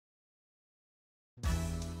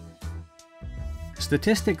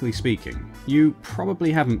Statistically speaking, you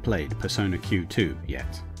probably haven't played Persona Q2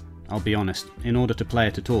 yet. I'll be honest, in order to play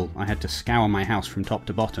it at all, I had to scour my house from top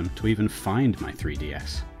to bottom to even find my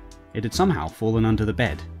 3DS. It had somehow fallen under the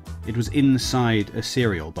bed. It was inside a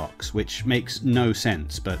cereal box, which makes no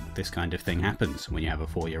sense, but this kind of thing happens when you have a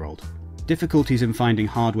 4-year-old. Difficulties in finding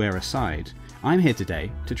hardware aside, I'm here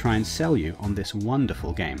today to try and sell you on this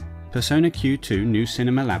wonderful game. Persona Q2 New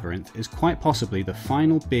Cinema Labyrinth is quite possibly the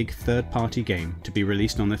final big third-party game to be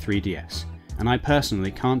released on the 3DS, and I personally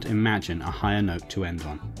can't imagine a higher note to end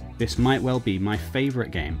on. This might well be my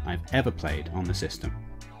favourite game I've ever played on the system.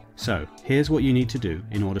 So, here's what you need to do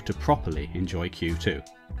in order to properly enjoy Q2.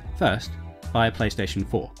 First, buy a PlayStation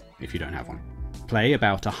 4, if you don't have one. Play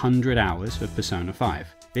about 100 hours of Persona 5.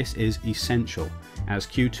 This is essential, as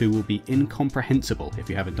Q2 will be incomprehensible if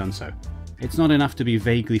you haven't done so. It's not enough to be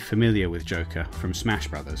vaguely familiar with Joker from Smash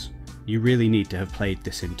Brothers. You really need to have played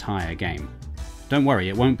this entire game. Don't worry,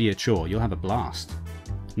 it won't be a chore, you'll have a blast.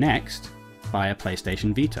 Next, buy a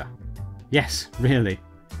PlayStation Vita. Yes, really.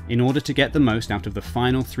 In order to get the most out of the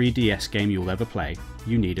final 3DS game you'll ever play,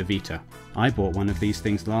 you need a Vita. I bought one of these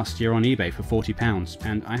things last year on eBay for £40,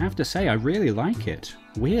 and I have to say I really like it.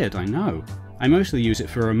 Weird, I know. I mostly use it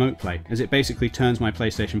for remote play, as it basically turns my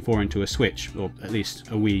PlayStation 4 into a Switch, or at least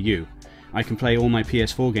a Wii U. I can play all my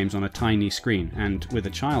PS4 games on a tiny screen, and with a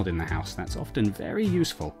child in the house, that's often very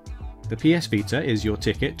useful. The PS Vita is your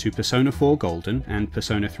ticket to Persona 4 Golden and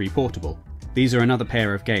Persona 3 Portable. These are another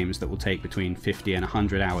pair of games that will take between 50 and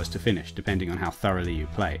 100 hours to finish, depending on how thoroughly you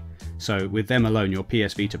play. So with them alone, your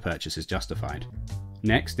PS Vita purchase is justified.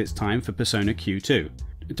 Next, it's time for Persona Q2.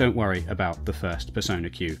 Don't worry about the first Persona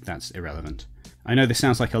Q, that's irrelevant. I know this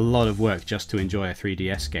sounds like a lot of work just to enjoy a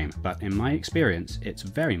 3DS game, but in my experience, it's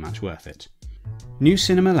very much worth it. New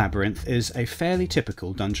Cinema Labyrinth is a fairly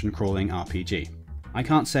typical dungeon crawling RPG. I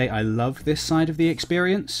can't say I love this side of the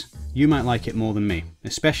experience. You might like it more than me,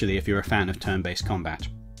 especially if you're a fan of turn-based combat.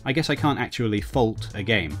 I guess I can't actually fault a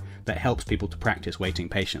game that helps people to practice waiting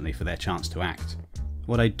patiently for their chance to act.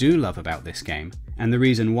 What I do love about this game, and the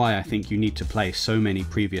reason why I think you need to play so many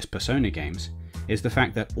previous Persona games, is the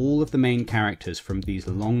fact that all of the main characters from these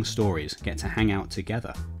long stories get to hang out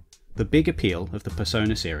together. The big appeal of the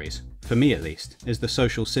Persona series, for me at least, is the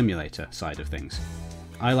social simulator side of things.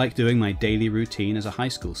 I like doing my daily routine as a high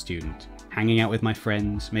school student, hanging out with my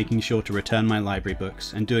friends, making sure to return my library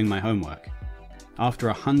books, and doing my homework. After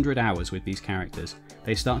 100 hours with these characters,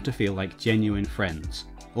 they start to feel like genuine friends,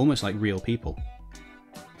 almost like real people.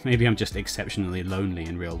 Maybe I'm just exceptionally lonely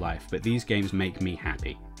in real life, but these games make me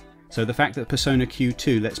happy. So the fact that Persona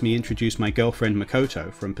Q2 lets me introduce my girlfriend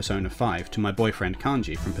Makoto from Persona 5 to my boyfriend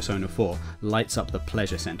Kanji from Persona 4 lights up the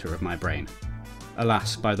pleasure center of my brain.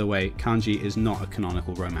 Alas, by the way, Kanji is not a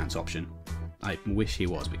canonical romance option. I wish he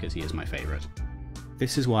was, because he is my favourite.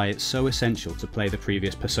 This is why it's so essential to play the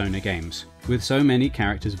previous Persona games. With so many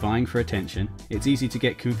characters vying for attention, it's easy to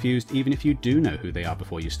get confused even if you do know who they are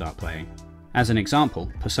before you start playing. As an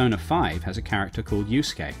example, Persona 5 has a character called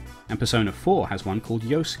Yusuke, and Persona 4 has one called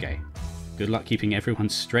Yosuke. Good luck keeping everyone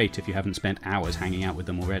straight if you haven't spent hours hanging out with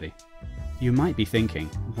them already. You might be thinking,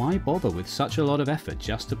 why bother with such a lot of effort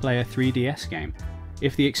just to play a 3DS game?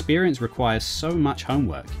 If the experience requires so much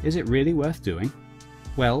homework, is it really worth doing?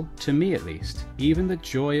 Well, to me at least, even the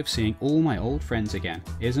joy of seeing all my old friends again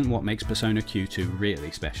isn't what makes Persona Q2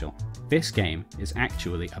 really special. This game is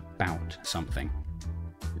actually about something.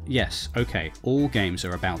 Yes, okay, all games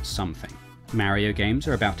are about something. Mario games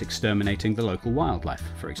are about exterminating the local wildlife,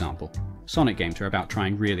 for example. Sonic games are about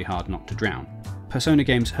trying really hard not to drown. Persona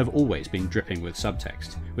games have always been dripping with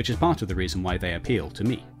subtext, which is part of the reason why they appeal to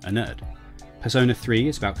me, a nerd. Persona 3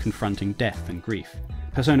 is about confronting death and grief.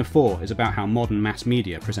 Persona 4 is about how modern mass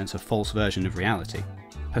media presents a false version of reality.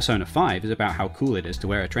 Persona 5 is about how cool it is to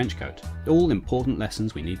wear a trench coat. All important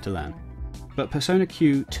lessons we need to learn. But Persona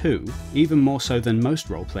Q2, even more so than most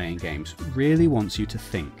role-playing games, really wants you to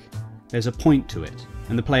think. There's a point to it,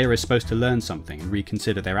 and the player is supposed to learn something and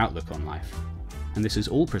reconsider their outlook on life. And this is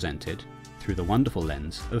all presented through the wonderful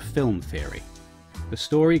lens of film theory. The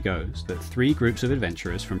story goes that 3 groups of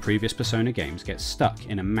adventurers from previous Persona games get stuck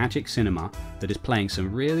in a magic cinema that is playing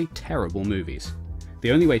some really terrible movies.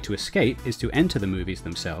 The only way to escape is to enter the movies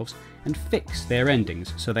themselves and fix their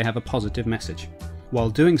endings so they have a positive message. While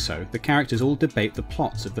doing so, the characters all debate the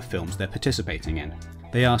plots of the films they're participating in.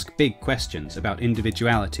 They ask big questions about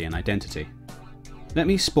individuality and identity. Let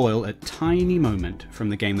me spoil a tiny moment from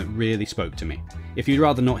the game that really spoke to me. If you'd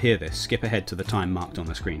rather not hear this, skip ahead to the time marked on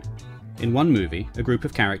the screen. In one movie, a group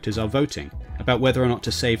of characters are voting about whether or not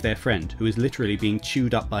to save their friend, who is literally being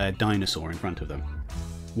chewed up by a dinosaur in front of them.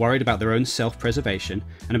 Worried about their own self-preservation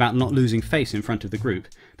and about not losing face in front of the group,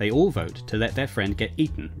 they all vote to let their friend get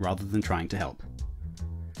eaten rather than trying to help.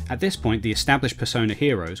 At this point, the established Persona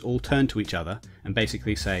heroes all turn to each other and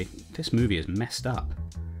basically say, "This movie is messed up."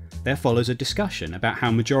 There follows a discussion about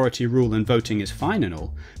how majority rule and voting is fine and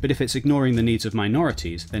all, but if it's ignoring the needs of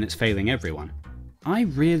minorities, then it's failing everyone. I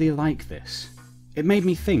really like this. It made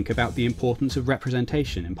me think about the importance of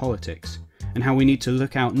representation in politics, and how we need to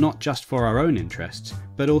look out not just for our own interests,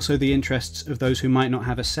 but also the interests of those who might not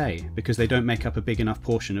have a say because they don't make up a big enough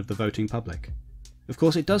portion of the voting public. Of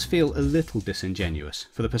course, it does feel a little disingenuous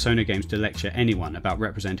for the Persona games to lecture anyone about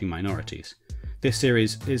representing minorities. This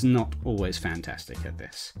series is not always fantastic at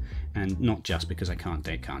this, and not just because I can't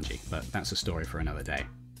date kanji, but that's a story for another day.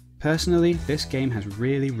 Personally, this game has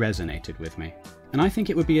really resonated with me, and I think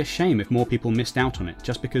it would be a shame if more people missed out on it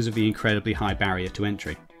just because of the incredibly high barrier to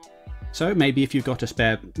entry. So maybe if you've got a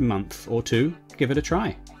spare month or two, give it a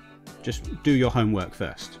try. Just do your homework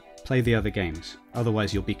first. Play the other games,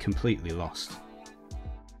 otherwise you'll be completely lost.